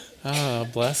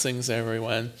Blessings,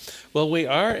 everyone. Well, we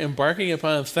are embarking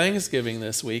upon Thanksgiving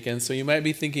this week, and so you might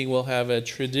be thinking we'll have a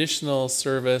traditional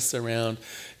service around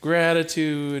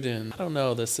gratitude and, I don't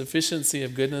know, the sufficiency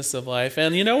of goodness of life.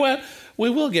 And you know what?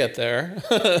 We will get there,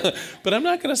 but I'm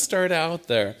not going to start out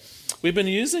there. We've been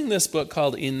using this book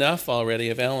called Enough already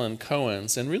of Alan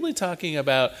Cohen's and really talking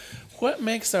about what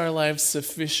makes our lives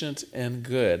sufficient and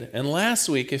good. And last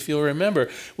week, if you'll remember,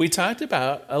 we talked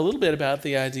about a little bit about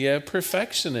the idea of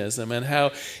perfectionism and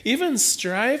how even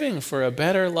striving for a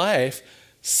better life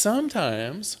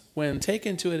sometimes, when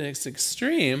taken to its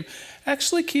extreme,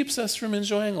 actually keeps us from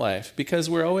enjoying life because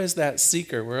we're always that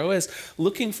seeker. We're always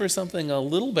looking for something a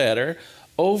little better,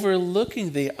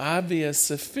 overlooking the obvious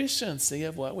sufficiency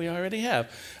of what we already have,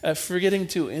 forgetting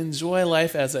to enjoy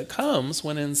life as it comes,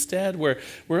 when instead we're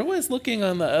always looking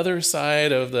on the other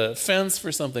side of the fence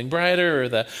for something brighter, or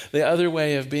the other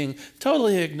way of being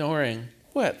totally ignoring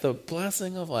what? The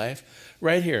blessing of life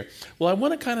right here. Well, I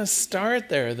want to kind of start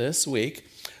there this week.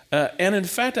 And in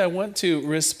fact, I want to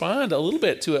respond a little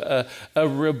bit to a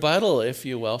rebuttal, if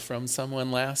you will, from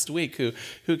someone last week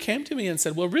who came to me and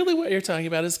said, well, really what you're talking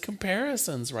about is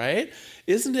comparisons, right?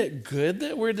 Isn't it good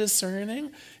that we're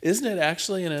discerning? Isn't it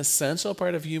actually an essential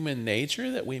part of human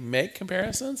nature that we make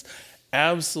comparisons?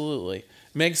 Absolutely.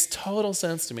 Makes total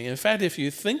sense to me. In fact, if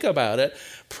you think about it,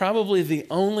 probably the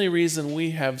only reason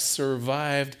we have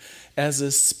survived as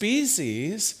a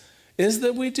species is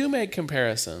that we do make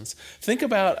comparisons. Think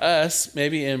about us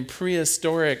maybe in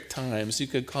prehistoric times. You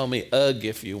could call me Ugg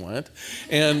if you want.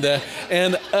 And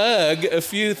Ugg a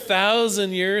few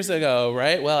thousand years ago,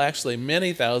 right? Well, actually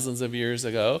many thousands of years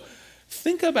ago.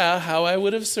 Think about how I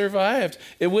would have survived.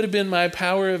 It would have been my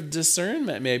power of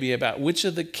discernment maybe about which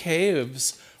of the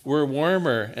caves were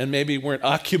warmer and maybe weren't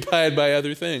occupied by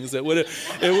other things. It would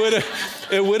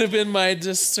have been my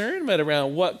discernment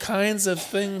around what kinds of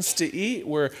things to eat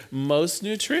were most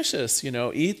nutritious.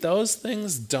 Eat those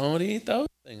things, don't eat those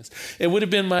things. It would have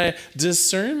been my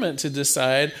discernment to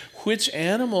decide which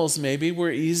animals maybe were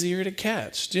easier to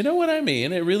catch. Do you know what I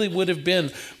mean? It really would have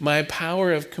been my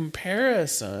power of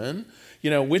comparison.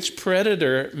 Which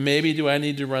predator maybe do I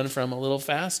need to run from a little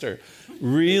faster?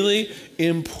 Really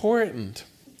important.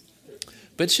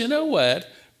 But you know what?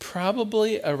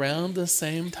 Probably around the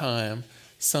same time,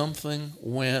 something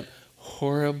went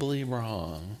horribly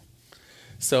wrong.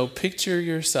 So picture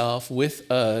yourself with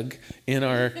Ugg in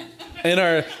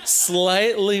our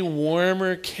slightly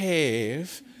warmer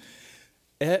cave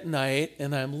at night,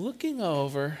 and I'm looking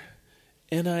over,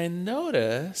 and I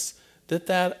notice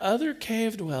that other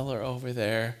cave dweller over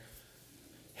there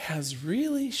has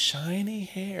really shiny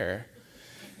hair.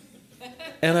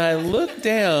 And I look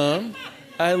down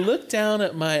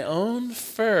at my own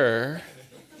fur,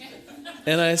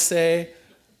 and I say,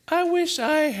 I wish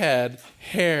I had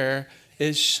hair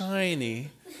as shiny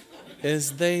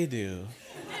as they do.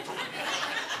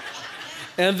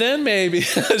 And then maybe,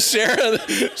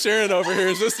 Sharon over here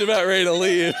is just about ready to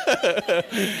leave.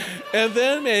 And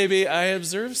then maybe I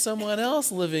observe someone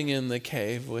else living in the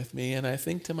cave with me, and I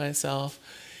think to myself,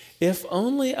 if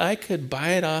only I could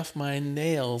bite off my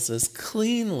nails as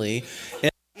cleanly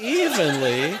and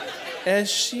evenly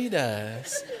as she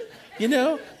does.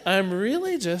 I'm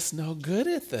really just no good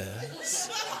at this.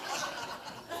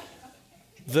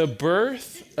 The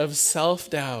birth of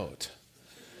self-doubt.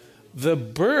 The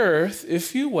birth,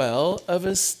 if you will, of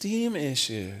esteem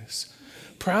issues.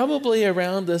 Probably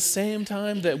around the same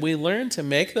time that we learn to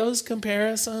make those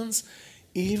comparisons,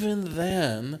 even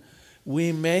then,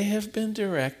 we may have been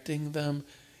directing them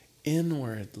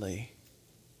inwardly.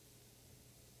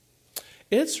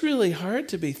 It's really hard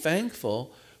to be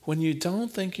thankful when you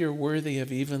don't think you're worthy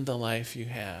of even the life you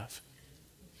have.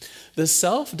 The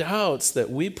self-doubts that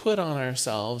we put on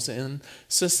ourselves in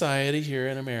society here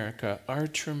in America are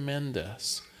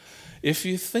tremendous. If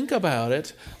you think about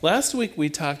it, last week we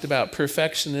talked about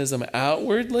perfectionism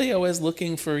outwardly, always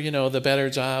looking for, the better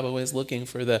job, always looking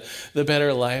for the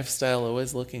better lifestyle,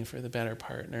 always looking for the better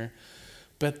partner.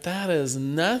 But that is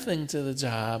nothing to the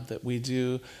job that we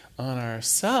do on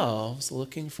ourselves,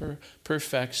 looking for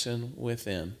perfection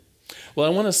within. Well, I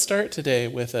want to start today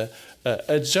with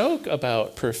a joke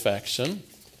about perfection.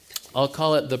 I'll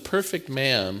call it the perfect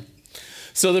man.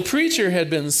 So the preacher had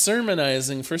been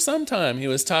sermonizing for some time. He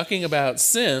was talking about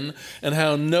sin and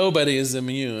how nobody is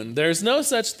immune. There's no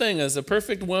such thing as a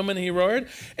perfect woman, he roared.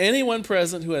 Anyone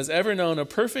present who has ever known a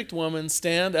perfect woman,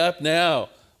 stand up now.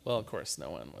 Well, of course,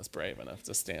 no one was brave enough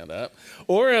to stand up.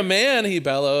 Or a man, he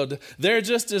bellowed. They're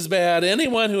just as bad.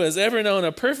 Anyone who has ever known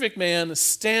a perfect man,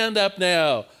 stand up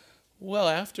now. Well,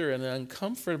 after an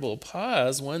uncomfortable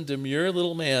pause, one demure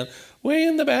little man way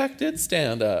in the back did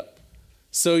stand up.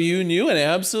 So you knew an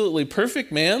absolutely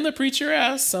perfect man? The preacher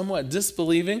asked, somewhat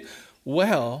disbelieving.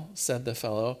 Well, said the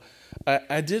fellow,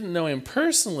 I didn't know him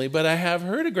personally, but I have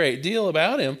heard a great deal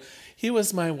about him. He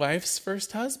was my wife's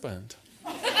first husband.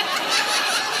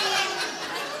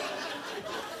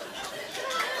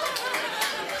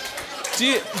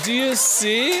 Do you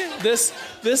see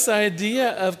this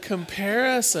idea of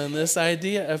comparison, this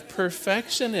idea of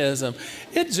perfectionism?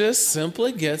 It just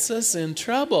simply gets us in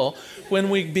trouble when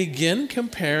we begin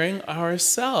comparing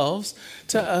ourselves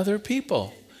to other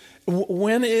people.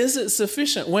 When is it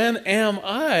sufficient? When am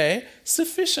I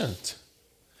sufficient?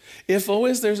 If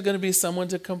always there's going to be someone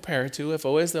to compare to, if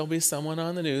always there'll be someone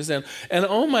on the news, and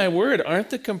oh my word,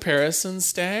 aren't the comparisons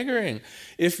staggering?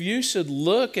 If you should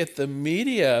look at the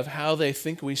media of how they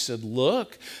think we should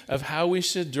look, of how we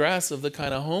should dress, of the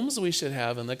kind of homes we should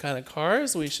have and the kind of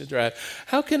cars we should drive,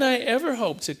 how can I ever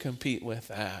hope to compete with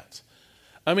that?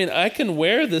 I mean, I can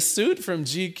wear the suit from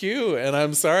GQ, and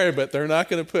I'm sorry, but they're not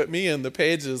going to put me in the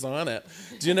pages on it.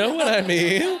 Do you know what I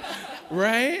mean?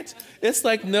 Right? It's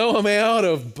like no amount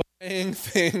of buying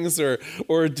things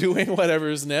or doing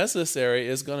whatever's necessary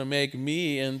is going to make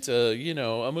me into,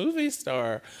 a movie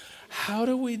star. How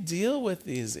do we deal with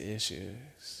these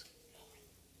issues?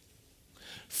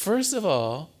 First of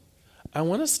all, I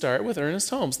want to start with Ernest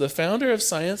Holmes, the founder of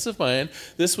Science of Mind.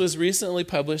 This was recently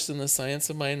published in the Science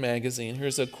of Mind magazine.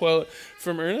 Here's a quote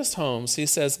from Ernest Holmes. He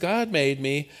says, "God made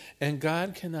me, and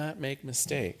God cannot make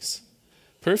mistakes.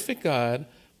 Perfect God,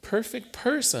 perfect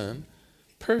person,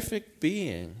 perfect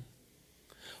being."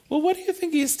 Well, what do you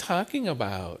think he's talking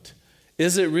about?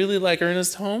 Is it really like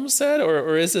Ernest Holmes said,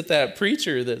 or is it that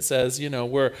preacher that says,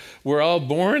 we're all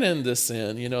born into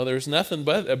sin, there's nothing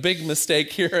but a big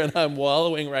mistake here and I'm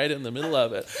wallowing right in the middle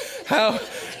of it?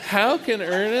 How can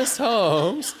Ernest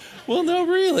Holmes, well, no,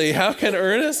 really, how can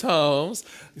Ernest Holmes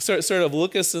sort of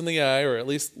look us in the eye, or at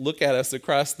least look at us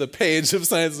across the page of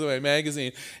Science of Mind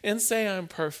magazine and say I'm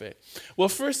perfect? Well,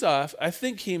 first off, I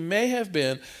think he may have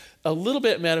been a little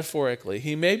bit metaphorically.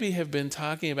 He maybe have been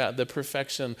talking about the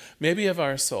perfection, maybe of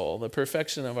our soul, the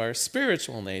perfection of our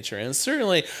spiritual nature. And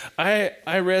certainly I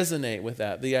resonate with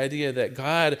that, the idea that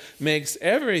God makes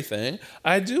everything.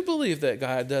 I do believe that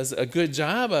God does a good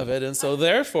job of it. And so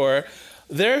therefore,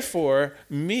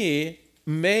 me,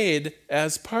 made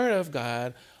as part of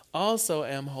God, also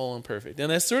am whole and perfect.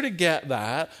 And I sort of get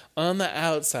that on the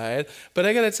outside, but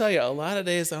I got to tell you, a lot of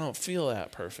days I don't feel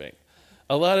that perfect.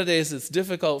 A lot of days it's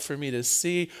difficult for me to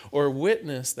see or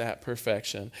witness that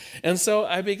perfection. And so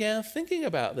I began thinking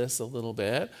about this a little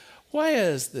bit. Why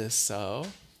is this so?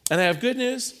 And I have good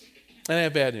news and I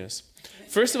have bad news.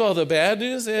 First of all, the bad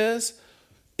news is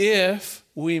if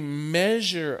we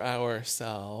measure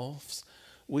ourselves,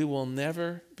 we will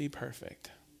never be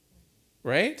perfect.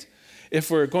 Right? If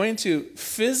we're going to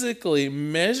physically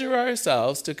measure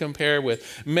ourselves to compare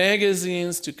with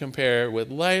magazines, to compare with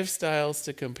lifestyles,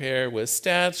 to compare with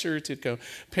stature, to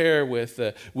compare with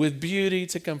beauty,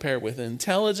 to compare with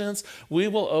intelligence, we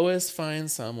will always find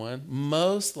someone,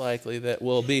 most likely, that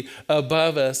will be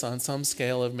above us on some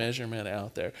scale of measurement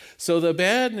out there. So the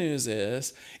bad news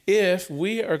is, if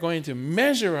we are going to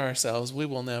measure ourselves, we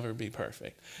will never be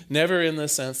perfect. Never in the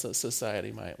sense that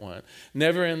society might want.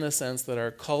 Never in the sense that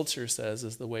our culture says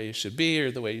is the way you should be, or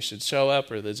the way you should show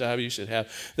up, or the job you should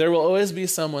have. There will always be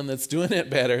someone that's doing it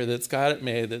better, that's got it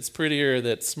made, that's prettier,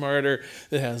 that's smarter,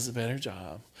 that has a better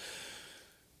job.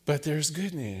 But there's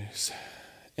good news.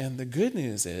 And the good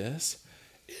news is,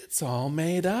 it's all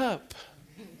made up.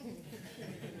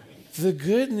 The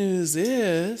good news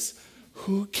is,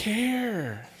 who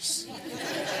cares?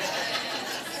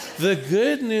 The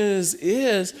good news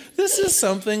is this is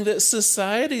something that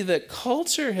society, that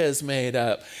culture has made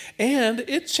up, and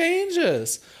it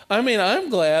changes. I mean, I'm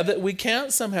glad that we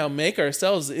can't somehow make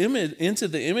ourselves into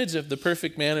the image of the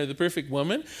perfect man or the perfect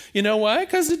woman. You know why?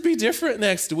 Because it'd be different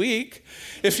next week.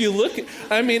 If you look,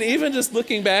 I mean, even just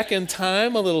looking back in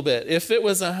time a little bit, if it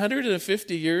was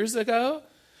 150 years ago,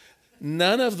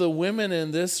 none of the women in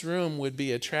this room would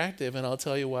be attractive, and I'll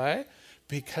tell you why.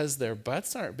 Because their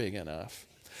butts aren't big enough.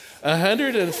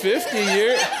 150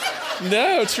 years,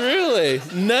 no, truly,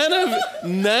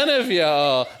 none of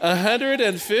y'all.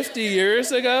 150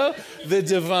 years ago, the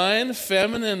divine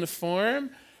feminine form,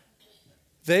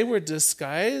 they were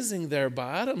disguising their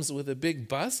bottoms with a big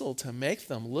bustle to make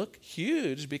them look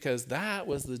huge, because that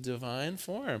was the divine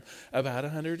form about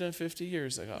 150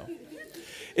 years ago.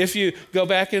 If you go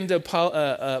back into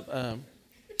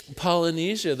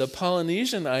Polynesia. The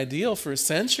Polynesian ideal for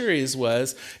centuries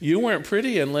was you weren't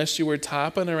pretty unless you were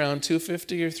topping around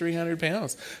 250 or 300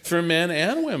 pounds for men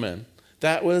and women.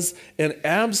 That was an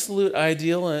absolute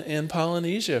ideal in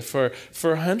Polynesia for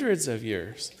hundreds of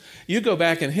years. You go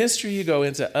back in history, you go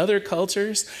into other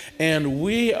cultures, and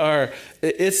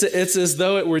it's as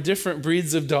though it were different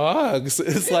breeds of dogs.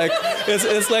 It's like,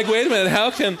 wait a minute,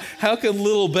 how can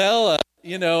little Bella,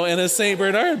 and a Saint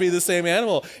Bernard be the same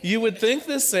animal? You would think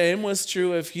the same was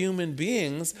true of human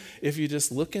beings if you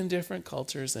just look in different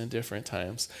cultures and different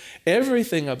times.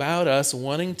 Everything about us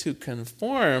wanting to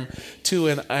conform to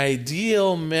an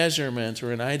ideal measurement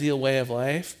or an ideal way of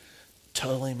life,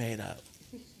 totally made up.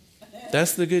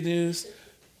 That's the good news.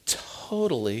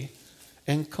 Totally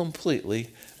and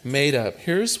completely made up.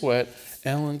 Here's what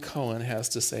Alan Cohen has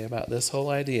to say about this whole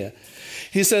idea.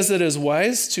 He says it is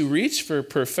wise to reach for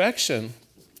perfection,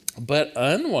 but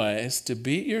unwise to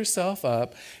beat yourself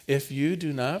up if you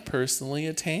do not personally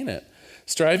attain it.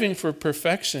 Striving for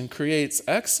perfection creates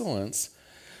excellence,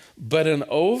 but an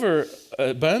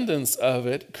overabundance of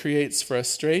it creates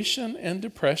frustration and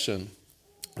depression.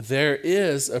 There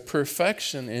is a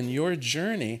perfection in your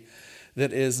journey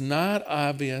that is not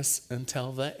obvious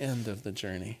until the end of the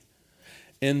journey.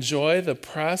 Enjoy the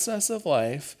process of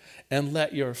life and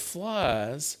let your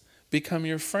flaws become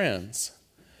your friends.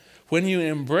 When you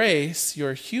embrace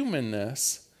your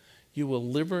humanness, you will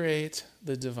liberate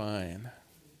the divine.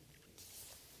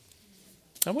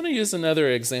 I want to use another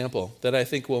example that I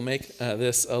think will make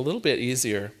this a little bit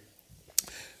easier.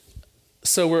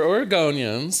 So we're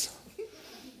Oregonians.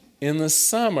 In the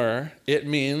summer, it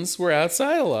means we're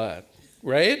outside a lot,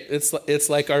 right? It's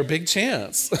like our big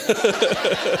chance.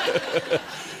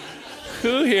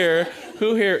 Who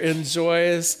here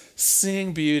enjoys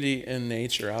seeing beauty in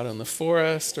nature out in the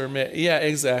forest? Yeah,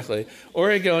 exactly.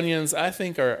 Oregonians, I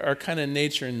think, are kind of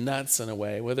nature nuts in a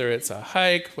way, whether it's a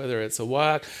hike, whether it's a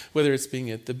walk, whether it's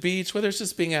being at the beach, whether it's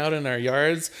just being out in our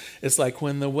yards. It's like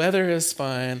when the weather is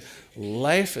fine,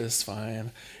 life is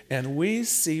fine, and we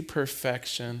see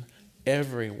perfection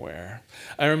everywhere.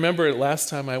 I remember last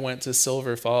time I went to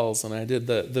Silver Falls and I did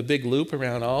the big loop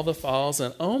around all the falls,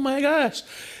 and oh my gosh,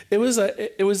 it was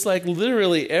like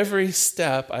literally every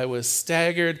step I was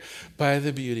staggered by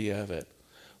the beauty of it.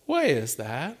 Why is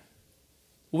that?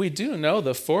 We do know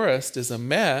the forest is a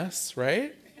mess,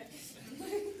 right?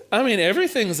 I mean,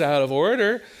 everything's out of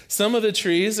order. Some of the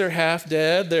trees are half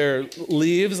dead. There are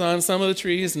leaves on some of the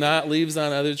trees, not leaves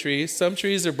on other trees. Some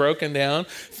trees are broken down.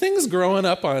 Things growing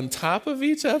up on top of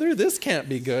each other. This can't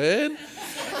be good.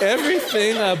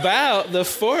 Everything about the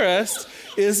forest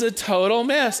is a total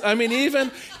mess. I mean,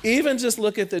 even just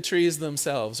look at the trees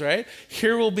themselves, right?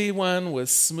 Here will be one with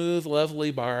smooth,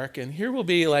 lovely bark, and here will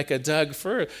be like a Doug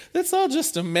fir. That's all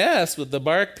just a mess with the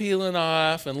bark peeling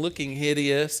off and looking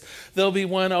hideous. There'll be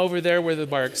one over there where the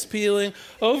bark's peeling.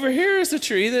 Over here is a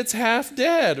tree that's half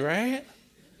dead, right?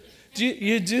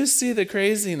 You do see the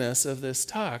craziness of this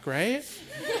talk, right?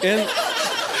 And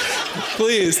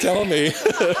please tell me.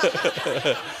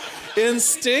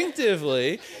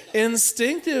 Instinctively,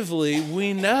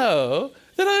 we know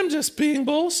that I'm just being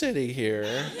bullshitty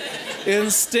here.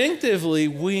 Instinctively,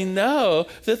 we know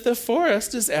that the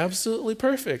forest is absolutely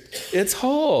perfect. It's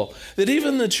whole. That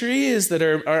even the trees that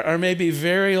are maybe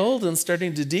very old and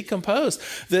starting to decompose,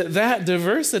 that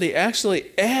diversity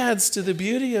actually adds to the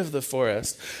beauty of the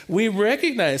forest. We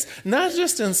recognize, not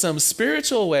just in some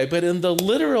spiritual way, but in the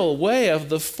literal way of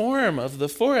the form of the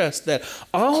forest, that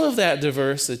all of that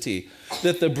diversity,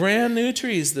 that the brand new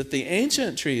trees, that the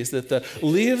ancient trees, that the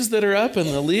leaves that are up and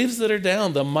the leaves that are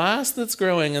down, the moss that's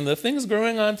growing and the things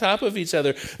growing on top of each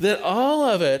other, that all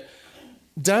of it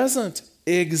doesn't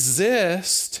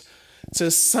exist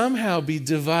to somehow be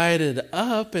divided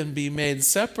up and be made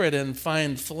separate and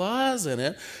find flaws in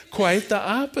it. Quite the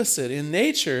opposite. In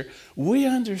nature, we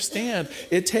understand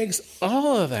it takes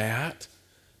all of that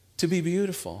to be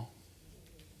beautiful.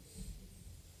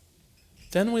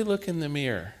 Then we look in the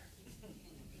mirror.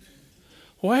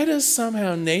 Why does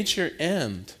somehow nature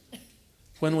end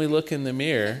when we look in the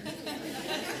mirror?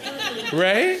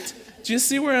 Right? Do you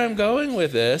see where I'm going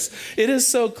with this? It is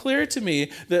so clear to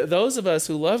me that those of us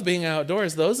who love being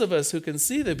outdoors, those of us who can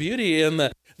see the beauty and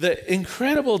the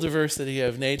incredible diversity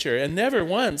of nature and never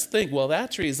once think, well,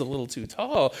 that tree's a little too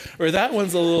tall or that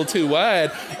one's a little too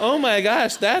wide. Oh my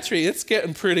gosh, that tree, it's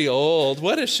getting pretty old.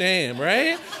 What a shame,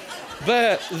 right?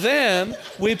 But then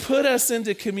we put us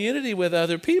into community with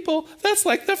other people. That's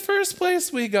like the first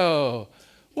place we go.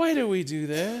 Why do we do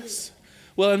this?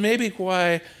 Well, and maybe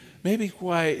why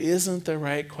isn't the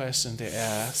right question to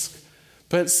ask,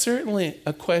 But certainly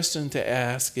a question to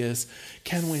ask is,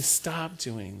 can we stop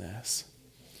doing this?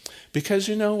 Because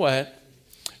you know what?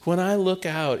 When I look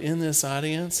out in this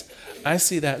audience, I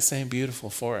see that same beautiful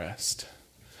forest.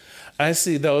 I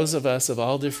see those of us of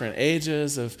all different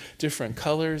ages, of different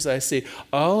colors. I see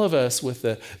all of us with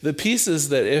the pieces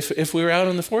that if we were out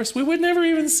in the forest, we would never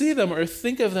even see them or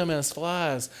think of them as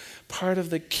flaws. Part of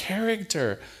the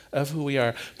character of who we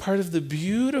are, part of the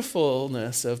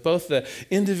beautifulness of both the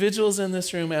individuals in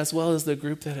this room as well as the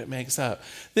group that it makes up.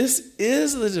 This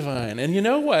is the divine. And you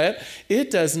know what?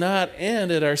 It does not end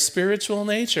at our spiritual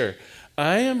nature.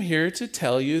 I am here to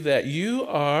tell you that you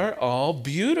are all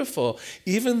beautiful.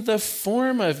 Even the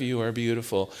form of you are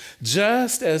beautiful.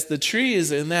 Just as the trees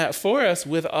in that forest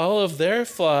with all of their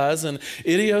flaws and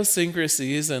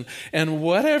idiosyncrasies and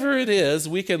whatever it is,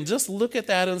 we can just look at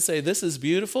that and say, this is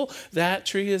beautiful, that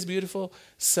tree is beautiful,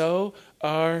 so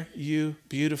are you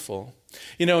beautiful.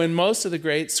 You know, in most of the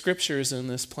great scriptures in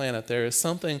this planet, there is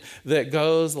something that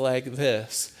goes like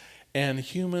this. And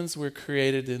humans were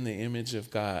created in the image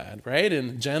of God, right?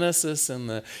 In Genesis, in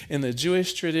the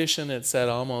Jewish tradition, it said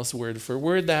almost word for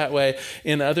word that way.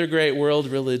 In other great world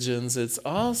religions, it's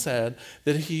all said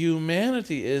that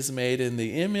humanity is made in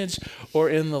the image or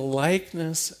in the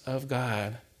likeness of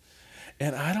God.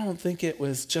 And I don't think it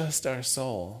was just our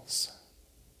souls.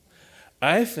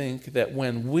 I think that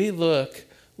when we look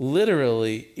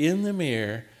literally in the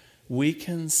mirror, we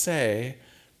can say,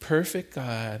 perfect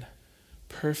God,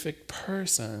 perfect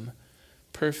person,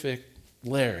 perfect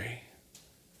Larry,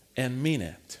 and mean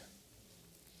it.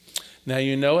 Now,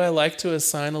 you know I like to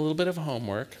assign a little bit of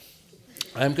homework.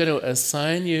 I'm going to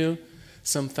assign you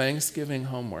some Thanksgiving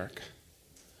homework.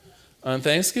 On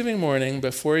Thanksgiving morning,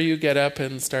 before you get up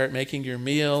and start making your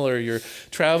meal or your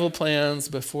travel plans,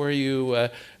 before you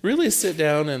really sit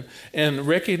down and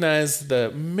recognize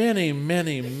the many,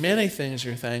 many, many things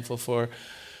you're thankful for,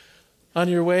 on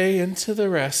your way into the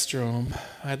restroom,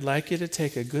 I'd like you to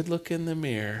take a good look in the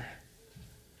mirror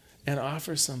and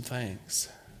offer some thanks.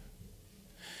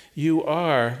 You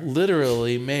are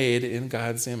literally made in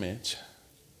God's image.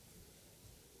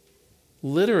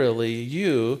 Literally,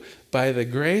 you, by the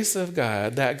grace of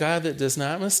God, that God that does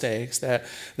not mistakes, that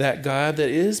God that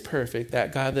is perfect,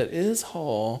 that God that is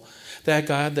whole, that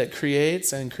God that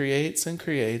creates and creates and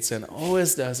creates and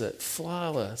always does it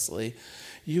flawlessly,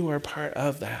 you are part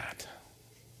of that.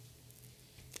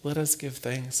 Let us give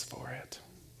thanks for it.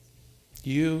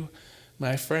 You,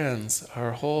 my friends,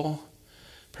 are whole,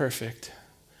 perfect,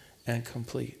 and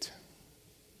complete.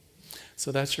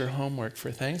 So that's your homework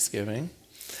for Thanksgiving.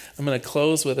 I'm going to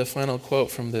close with a final quote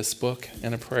from this book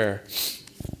and a prayer.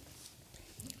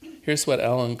 Here's what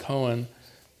Alan Cohen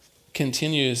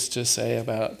continues to say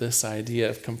about this idea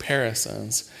of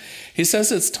comparisons. He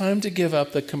says it's time to give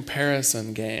up the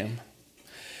comparison game.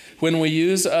 When we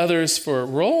use others for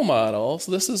role models,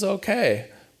 this is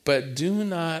okay, but do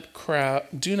not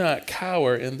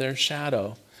cower in their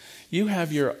shadow. You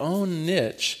have your own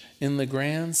niche in the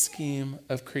grand scheme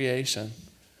of creation.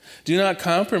 Do not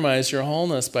compromise your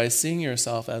wholeness by seeing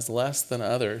yourself as less than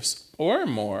others or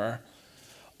more.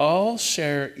 All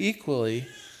share equally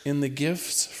in the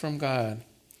gifts from God.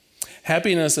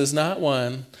 Happiness is not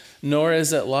won, nor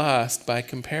is it lost by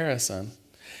comparison.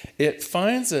 It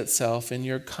finds itself in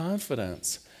your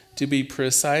confidence to be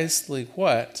precisely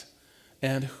what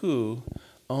and who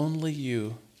only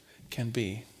you can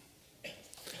be.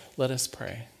 Let us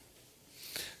pray.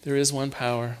 There is one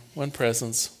power, one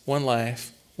presence, one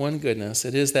life, one goodness.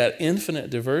 It is that infinite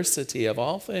diversity of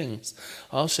all things,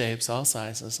 all shapes, all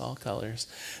sizes, all colors.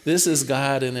 This is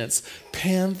God in its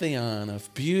pantheon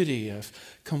of beauty, of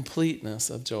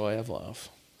completeness, of joy, of love.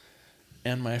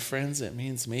 And my friends, it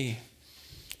means me.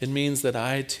 It means that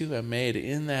I too am made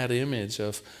in that image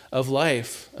of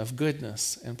life, of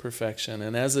goodness and perfection.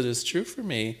 And as it is true for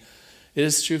me, it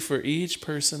is true for each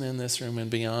person in this room and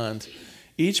beyond.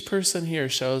 Each person here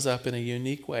shows up in a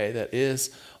unique way that is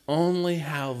only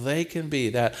how they can be,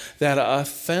 that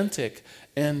authentic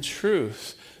and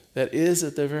truth that is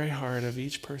at the very heart of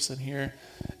each person here,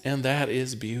 and that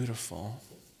is beautiful.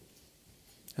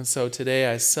 And so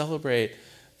today I celebrate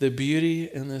the beauty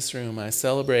in this room. I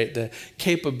celebrate the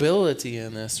capability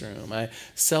in this room. I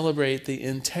celebrate the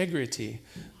integrity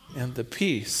and the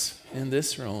peace in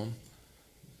this room.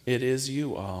 It is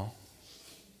you all.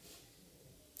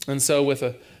 And so with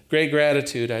a great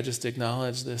gratitude, I just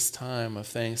acknowledge this time of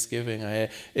Thanksgiving. I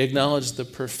acknowledge the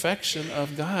perfection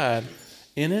of God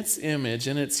in its image,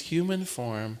 in its human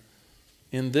form,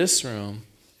 in this room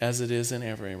as it is in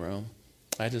every room.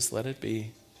 I just let it be.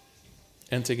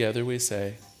 And together we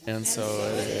say, and so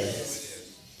it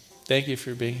is. Thank you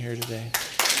for being here today.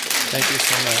 Thank you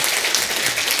so much.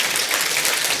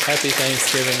 Happy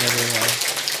Thanksgiving,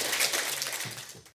 everyone.